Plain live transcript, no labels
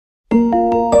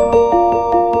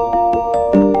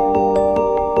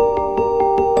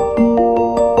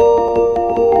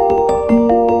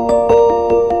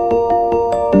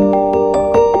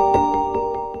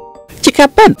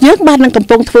ពិតយើងបាននឹងកំ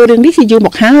ពុងធ្វើរឿងនេះជាយូរម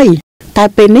កហើយតែ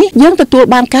ពេលនេះយើងទទួល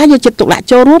បានការយកចិត្តទុកដាក់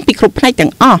ចូលរួមពីគ្រប់ផ្នែកទាំ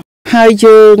ងអស់ហើយ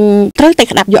យើងត្រូវតែ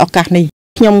ក្តាប់យកឱកាសនេះ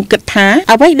ខ្ញុំគិតថា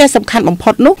អ្វីដែលសំខាន់បំផុ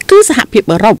តនោះគឺសហភាព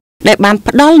អឺរ៉ុបដែលបាន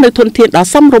ផ្ដល់នូវធនធានដ៏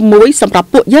សមរម្យមួយសម្រាប់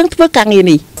ពួកយើងធ្វើការងារ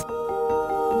នេះ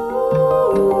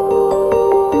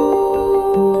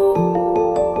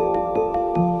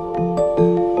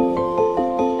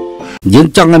យើង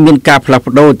ចង់ឲ្យមានការផ្លាស់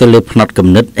ប្ដូរទៅលើផ្នត់គំ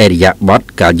និតអរិយាប័ត្រ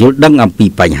ការយល់ដឹងអំពី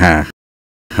បញ្ហា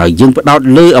ហើយយើងផ្ដោត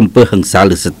លើអំពើហិង្សា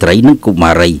លើស្ត្រីនិងកុ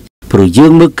មារីព្រោះយើ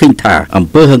ងមើលឃើញថាអំ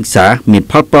ពើហិង្សាមាន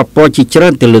ផលប៉ះពាល់ជាច្រើ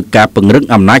នទៅលើការពង្រឹង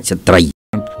អំណាចស្ត្រី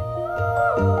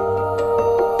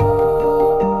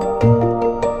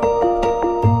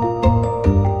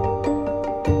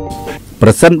ប្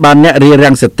រសិនបើអ្នករា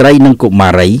រាំងស្ត្រីនិងកុមា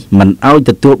រីមិនឲ្យ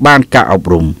ទទួលបានការអប់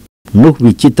រំនោះ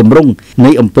វាជាទម្រង់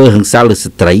នៃអំពើហិង្សាលើ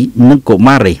ស្ត្រីនិងកុ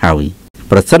មារីហើយ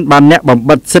ប្រសិនបើអ្នកបំ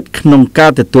បិទសិទ្ធិក្នុងកា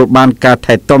រទទួលបានការ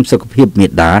ថែទាំសុខភាពមា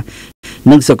តា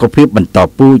និងសុខភាពបន្ត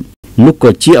ពូជនោះក៏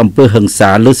ជាអំពើហិង្សា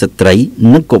លើស្ត្រី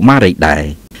និងកុមារីដែរ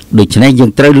ដូច្នេះយើ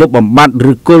ងត្រូវលុបបំបាត់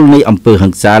ឬគល់នៃអំពើហិ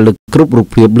ង្សាលើគ្រប់រូប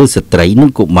ភាពលើស្ត្រីនិ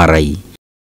ងកុមារី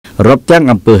រាប់ទាំង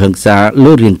អំពើហិង្សា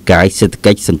លើរាងកាយសេដ្ឋ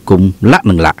កិច្ចសង្គមលក្ខ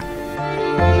ណៈ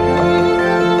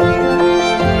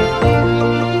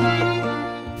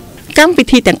កម្មវិ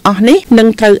ធីទាំងអស់នេះនឹង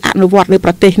ត្រូវអនុវត្តនៅ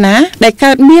ប្រទេសណាដែល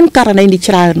កើតមានករណីនេះ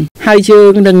ច្រើនហើយយើ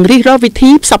ងនឹងរិះរកវិ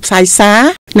ធីផ្សព្វផ្សាយសារ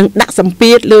និងដាក់សម្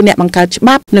ពាធលើអ្នកបង្កើតច្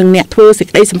បាប់និងអ្នកធ្វើសេច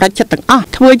ក្តីសម្រេចចិត្តទាំងអស់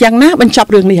ធ្វើយ៉ាងណាបញ្ចប់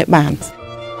រឿងនេះឲ្យបាន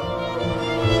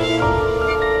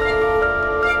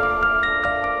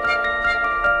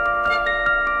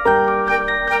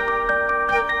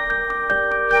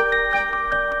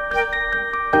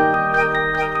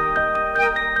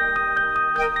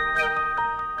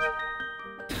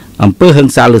អំពើហិ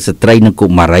ង្សាលើស្ត្រីនិងកុ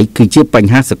មារីគឺជាប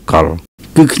ញ្ហាសកល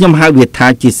គឺខ្ញុំហៅវាថា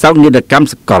ជាសោកនាដកម្ម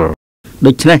សកល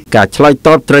ដូច្នេះការឆ្លើយត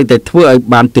បត្រូវតែធ្វើឲ្យ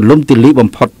បានទូលំទូលាយបំ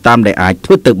ផុតតាមដែលអាចធ្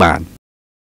វើទៅបាន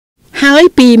ហើយ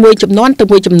ពីមួយចំនួនទៅ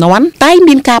មួយចំនួនតែ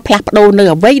មានការផ្លាស់ប្ដូរនៅ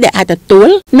អ្វីដែលអាចទទួល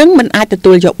និងមិនអាចទ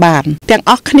ទួលយកបានទាំង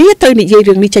អស់គ្នាត្រូវនិយាយ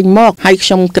រឿងនេះចេញមកហើយខ្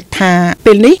ញុំគិតថា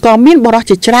ពេលនេះក៏មានបរិសុទ្ធ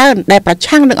ជាច្រើនដែលប្រ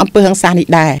ឆាំងនឹងអំពើហិង្សានេះ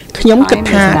ដែរខ្ញុំគិត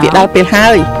ថាវាដល់ពេលហើ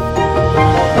យ